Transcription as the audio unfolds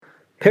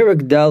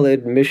Perek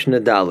Dalid, Mishnah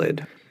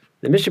Dalid.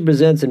 The Mishnah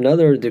presents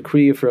another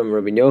decree from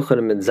Rabbi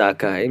Yochanan ben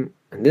Zakkai,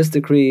 and this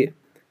decree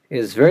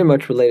is very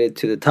much related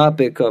to the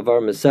topic of our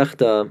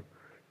Masechta,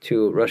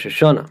 to Rosh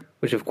Hashanah,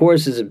 which of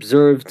course is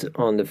observed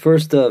on the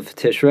first of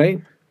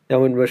Tishrei. Now,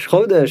 when Rosh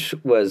Chodesh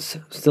was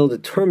still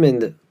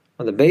determined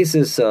on the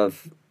basis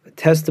of a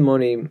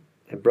testimony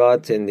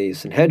brought in the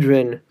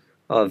Sanhedrin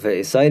of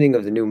a sighting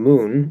of the new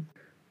moon,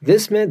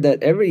 this meant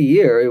that every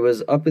year it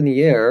was up in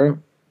the air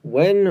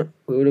when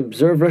we would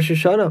observe Rosh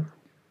Hashanah.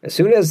 As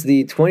soon as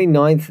the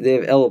 29th day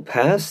of Elul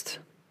passed,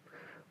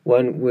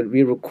 one would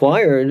be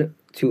required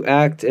to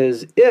act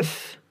as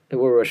if it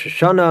were Rosh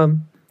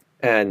Hashanah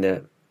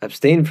and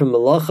abstain from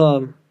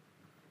malacha,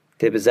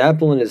 dip his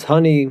apple and his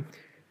honey,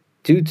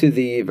 due to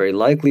the very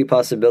likely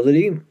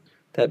possibility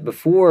that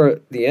before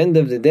the end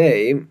of the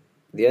day,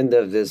 the end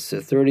of this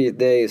 30th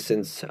day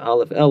since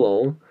Aleph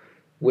Elul,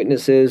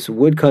 witnesses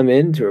would come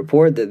in to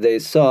report that they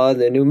saw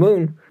the new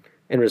moon,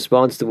 in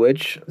response to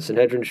which the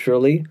Sanhedrin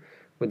surely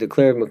would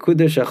declare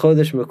Mekudesh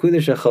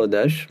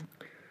HaChodesh,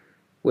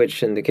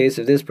 which in the case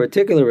of this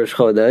particular Rosh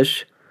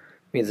Chodesh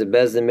means that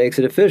Bezdin makes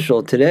it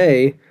official.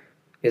 Today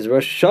is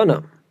Rosh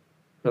Hashanah.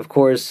 Of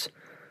course,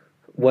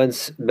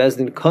 once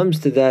Bezdin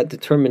comes to that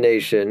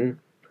determination,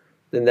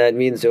 then that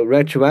means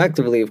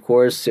retroactively, of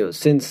course,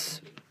 since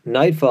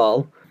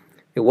nightfall,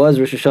 it was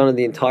Rosh Hashanah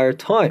the entire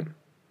time.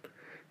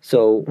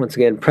 So once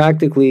again,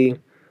 practically,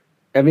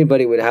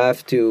 everybody would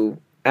have to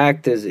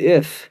act as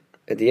if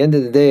at the end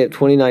of the day of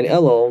 29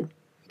 Elul,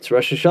 it's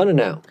Rosh Hashanah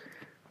now.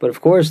 But of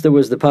course, there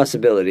was the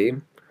possibility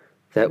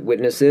that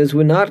witnesses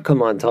would not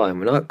come on time,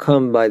 would not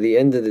come by the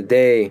end of the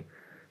day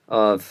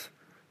of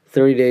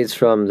 30 days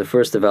from the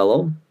first of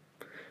Elul,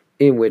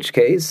 in which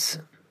case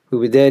we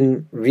would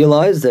then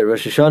realize that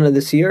Rosh Hashanah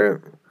this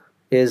year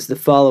is the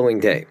following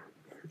day.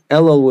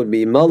 Elul would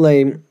be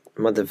Malay,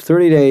 a month of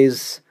 30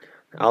 days.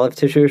 Aleph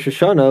Tishrei Rosh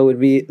Hashanah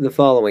would be the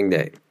following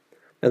day.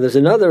 Now there's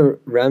another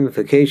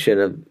ramification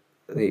of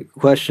the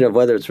question of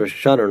whether it's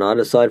Rosh Hashanah or not,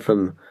 aside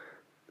from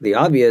the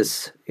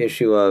obvious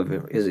issue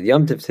of is it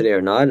Yom Tov today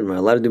or not, am I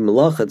allowed to do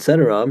Malach,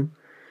 etc.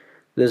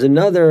 There's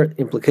another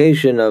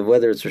implication of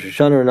whether it's Rosh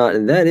Hashanah or not,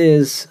 and that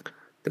is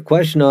the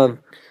question of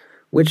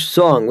which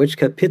song, which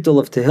kapitel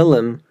of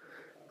Tehillim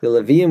the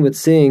Leviim would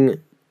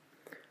sing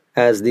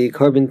as the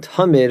Korban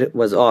Tamid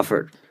was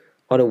offered.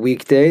 On a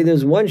weekday,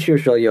 there's one Shir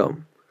Shal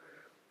Yom,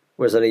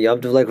 whereas on a Yom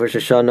Tov like Rosh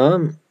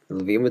Hashanah, the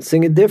Leviim would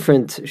sing a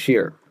different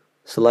Shir,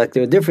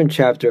 selecting a different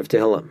chapter of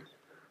Tehillim.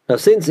 Now,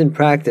 since in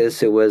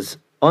practice it was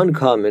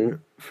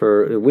uncommon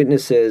for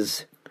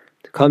witnesses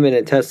to come in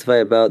and testify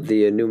about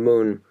the new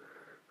moon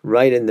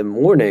right in the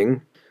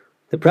morning,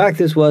 the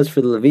practice was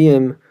for the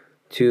Leviim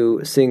to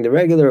sing the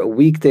regular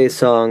weekday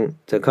song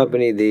to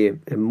accompany the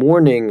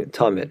morning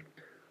Tamid.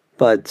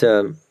 But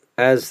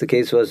as the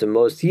case was in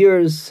most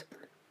years,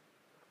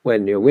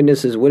 when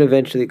witnesses would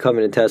eventually come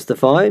in and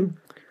testify,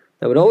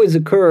 that would always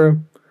occur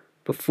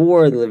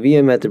before the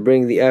Leviim had to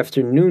bring the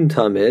afternoon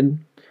Tamid.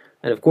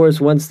 And of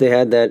course, once they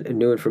had that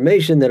new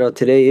information that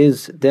today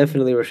is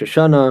definitely Rosh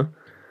Hashanah,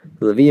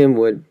 the Leviim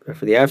would,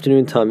 for the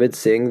afternoon Tamid,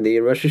 sing the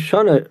Rosh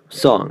Hashanah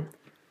song.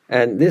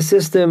 And this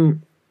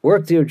system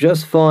worked here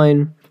just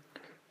fine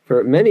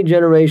for many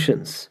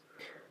generations.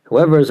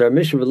 However, as our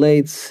Mishnah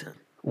relates,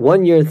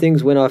 one year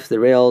things went off the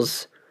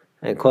rails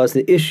and caused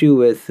the issue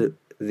with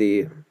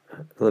the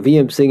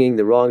Leviim singing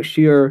the wrong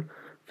shir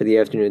for the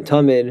afternoon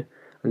Tamid,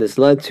 and this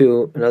led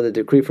to another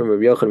decree from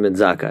Rabbi Yochanan ben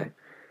Zakkai.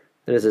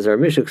 That is, as our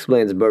Mishnah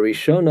explains,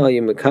 Barishona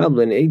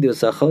Yimekablin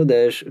Eidus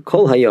HaChodesh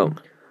Kol Hayom.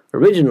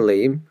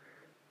 Originally,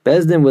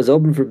 Bezdin was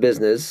open for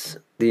business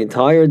the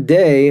entire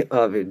day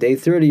of day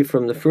 30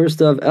 from the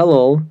first of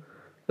Elul,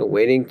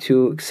 waiting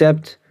to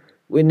accept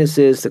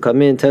witnesses to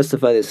come in and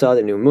testify they saw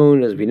the new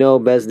moon. As we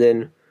know,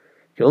 Bezdin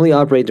can only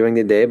operate during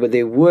the day, but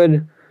they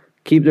would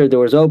keep their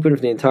doors open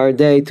for the entire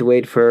day to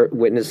wait for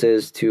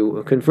witnesses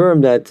to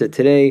confirm that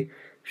today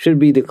should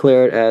be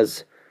declared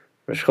as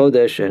Rosh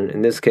Chodesh, and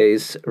in this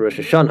case, Rosh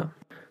Hashanah.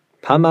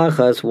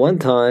 Pamachas, one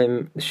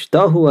time,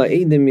 shtahu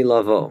ha'edim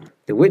milavo.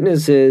 The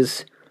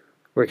witnesses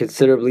were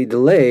considerably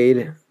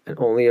delayed and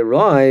only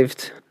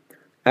arrived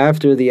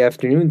after the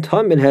afternoon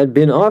Tamid had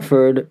been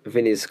offered,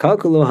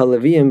 v'nizkakulo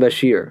ha'leviim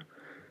bashir.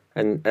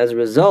 And as a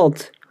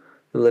result,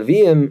 the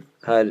Leviim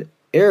had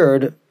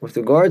erred with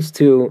regards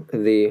to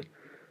the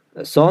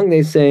song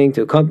they sang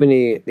to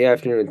accompany the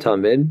afternoon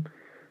Tamid.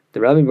 The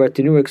Rabbi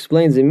Bartanur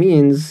explains it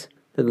means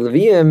that the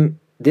Leviim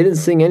didn't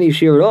sing any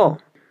shir at all,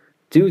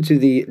 due to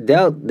the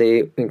doubt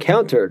they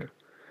encountered.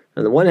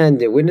 On the one hand,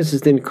 the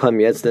witnesses didn't come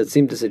yet, so that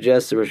seemed to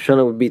suggest that Rosh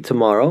Hashanah would be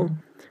tomorrow.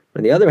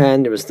 On the other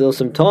hand, there was still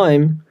some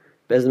time.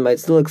 Bezdin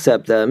might still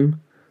accept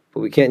them,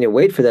 but we can't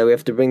wait for that. We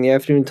have to bring the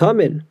afternoon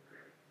Tamid.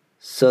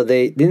 So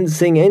they didn't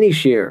sing any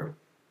shir,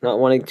 not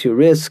wanting to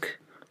risk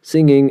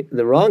singing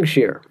the wrong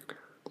shir.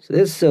 So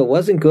this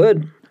wasn't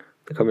good.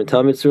 The Korban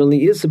Tamid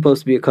certainly is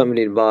supposed to be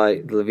accompanied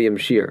by the Leviim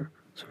shir.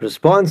 So in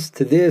response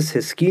to this,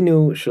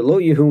 Hiskinu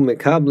Shelo Yehu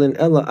Mekablin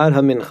Ella Ad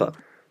HaMincha.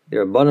 The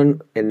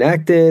Rabbanan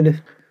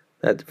enacted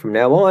that from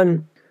now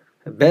on,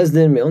 A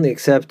Bezdin may only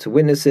accept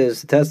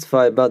witnesses to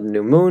testify about the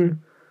new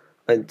moon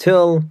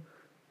until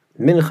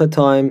mincha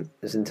time,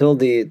 is until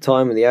the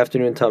time in the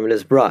afternoon time it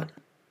is brought.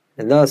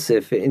 And thus,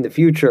 if in the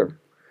future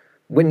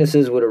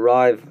witnesses would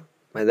arrive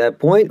by that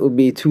point, it would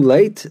be too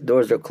late,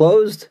 doors are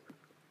closed,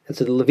 and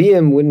so the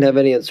Levium wouldn't have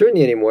any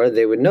uncertainty anymore.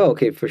 They would know,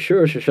 okay, for sure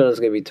Rosh Hashanah is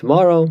going to be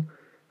tomorrow,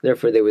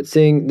 therefore they would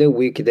sing the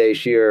weekday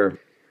shir.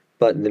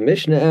 But the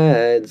Mishnah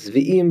adds,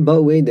 V'im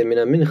ba'u'edim min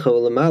mincha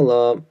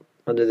u'lamala,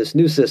 under this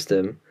new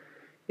system,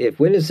 if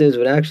witnesses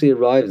would actually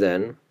arrive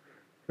then,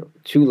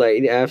 too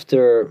late,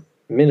 after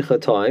mincha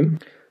time,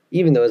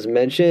 even though as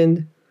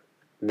mentioned,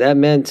 that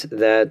meant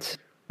that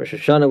Rosh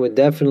Hashanah would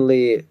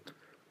definitely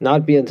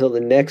not be until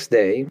the next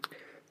day.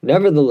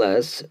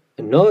 Nevertheless,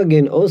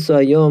 Noagin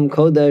osa yom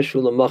kodesh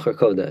u'lamachar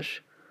kodesh.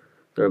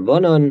 The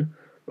Rabbanan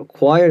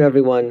required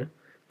everyone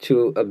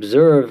to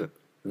observe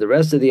the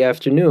rest of the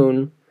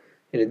afternoon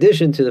in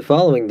addition to the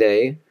following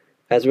day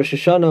as Rosh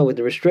Hashanah with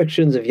the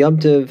restrictions of Yom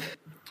Tov,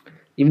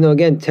 even though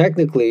again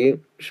technically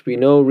there should be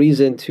no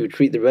reason to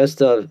treat the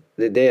rest of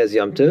the day as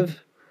Yom Tov,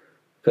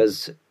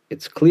 because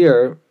it's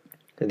clear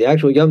that the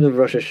actual Yom Tov of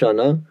Rosh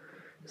Hashanah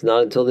is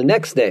not until the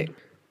next day.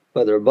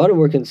 But the Rabbanan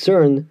were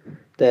concerned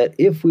that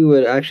if we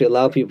would actually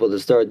allow people to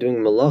start doing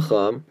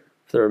malacha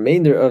for the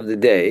remainder of the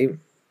day,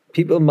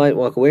 people might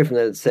walk away from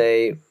that and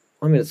say, wait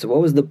a minute, so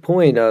what was the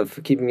point of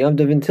keeping Yom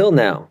Tov until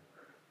now?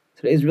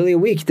 Today's really a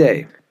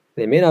weekday.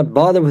 They may not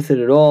bother with it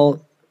at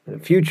all in a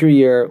future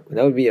year.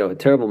 That would be a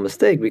terrible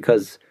mistake,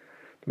 because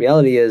the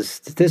reality is,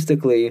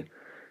 statistically,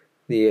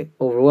 the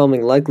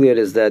overwhelming likelihood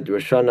is that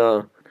Rosh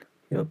Hashanah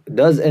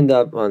does end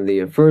up on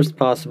the first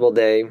possible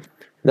day. And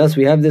thus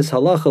we have this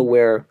halacha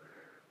where,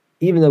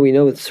 even though we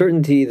know with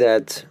certainty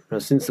that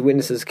since the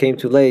witnesses came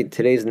too late,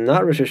 today's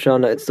not Rosh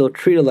Hashanah, it's still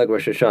treated like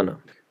Rosh Hashanah.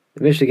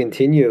 The Mishnah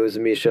continues,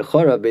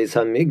 Mishachara Beis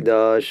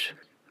HaMikdash.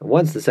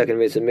 Once the second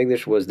Beis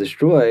HaMikdash was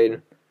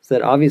destroyed, so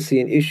that obviously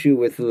an issue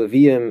with the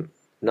Levium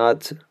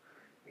not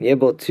being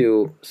able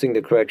to sing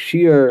the correct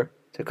shir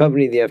to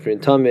accompany the afternoon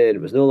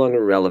Tamid was no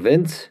longer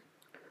relevant.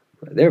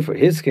 Therefore,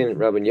 Hiskin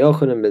Rabbi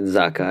Yochanan ben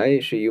Zakkai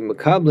sheyu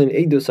mekablin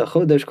edus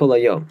hachodesh kol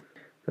hayom.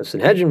 The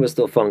Sanhedrin was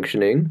still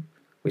functioning.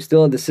 We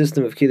still had the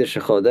system of Kiddush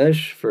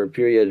HaChodesh for a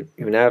period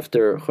even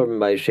after Churban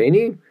Bayis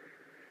Sheni.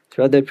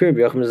 Throughout that period,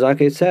 Yochanan ben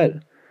Zakkai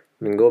said,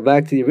 we can go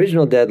back to the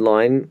original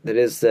deadline, that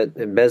is that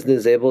Bezdin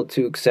is able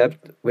to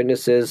accept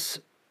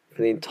witnesses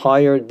for the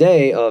entire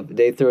day of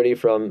day 30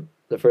 from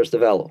the first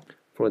of Elul.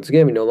 For once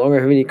again, we no longer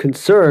have any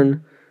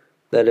concern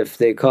that if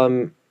they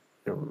come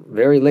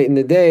very late in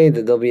the day,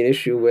 that there'll be an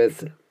issue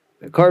with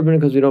the carbon,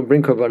 because we don't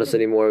bring karbanos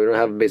anymore, we don't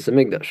have a Beis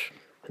HaMikdash.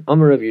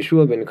 Amar Rabbi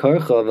Yeshua ben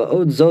Karcha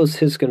va'od zos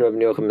hiskan Rabbi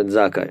Yochanan ben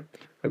Zakkai.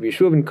 Rabbi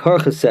Yeshua ben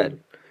Karcha said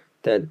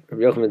that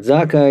Rabbi Yochanan ben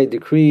Zakkai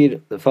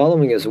decreed the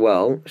following as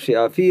well: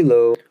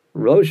 she'afilu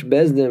rosh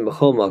bezdin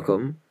b'chol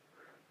makom,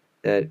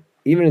 that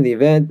even in the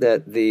event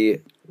that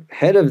the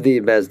head of the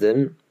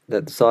bezdin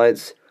that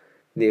decides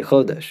the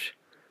chodesh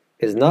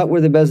is not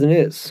where the bezdin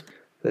is,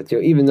 that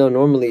even though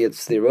normally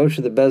it's the rosh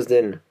of the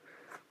bezdin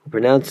who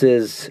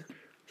pronounces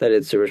that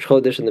it's a rosh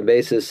chodesh on the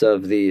basis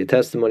of the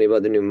testimony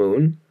about the new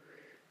moon,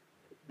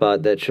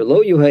 but that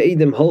shelo yu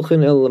ha'idim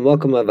holchin el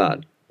makom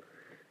avad,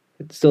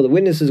 still the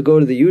witnesses go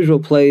to the usual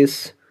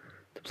place,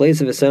 the place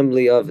of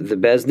assembly of the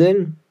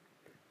bezdin,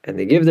 and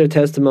they give their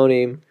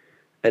testimony,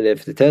 and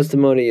if the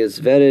testimony is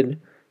vetted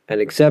and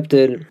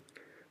accepted,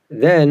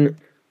 then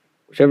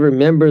whichever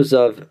members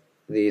of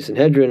the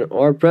Sanhedrin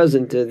are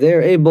present,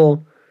 they're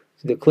able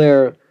to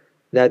declare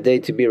that day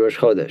to be Rosh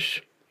Chodesh,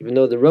 even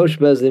though the Rosh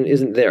Bezdin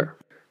isn't there.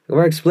 The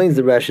Gemara explains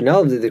the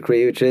rationale of the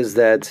decree, which is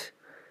that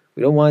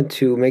we don't want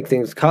to make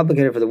things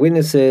complicated for the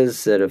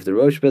witnesses, that if the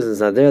Rosh Bezdin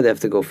is not there, they have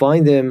to go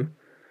find him,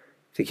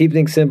 to keep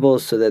things simple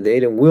so that the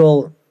Eidim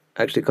will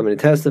actually come in and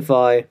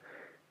testify.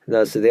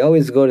 So they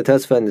always go to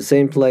testify in the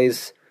same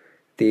place,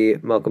 the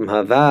Makom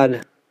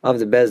Havad of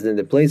the Bezdin,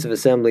 the place of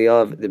assembly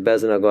of the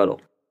Bezdin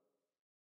HaGadol.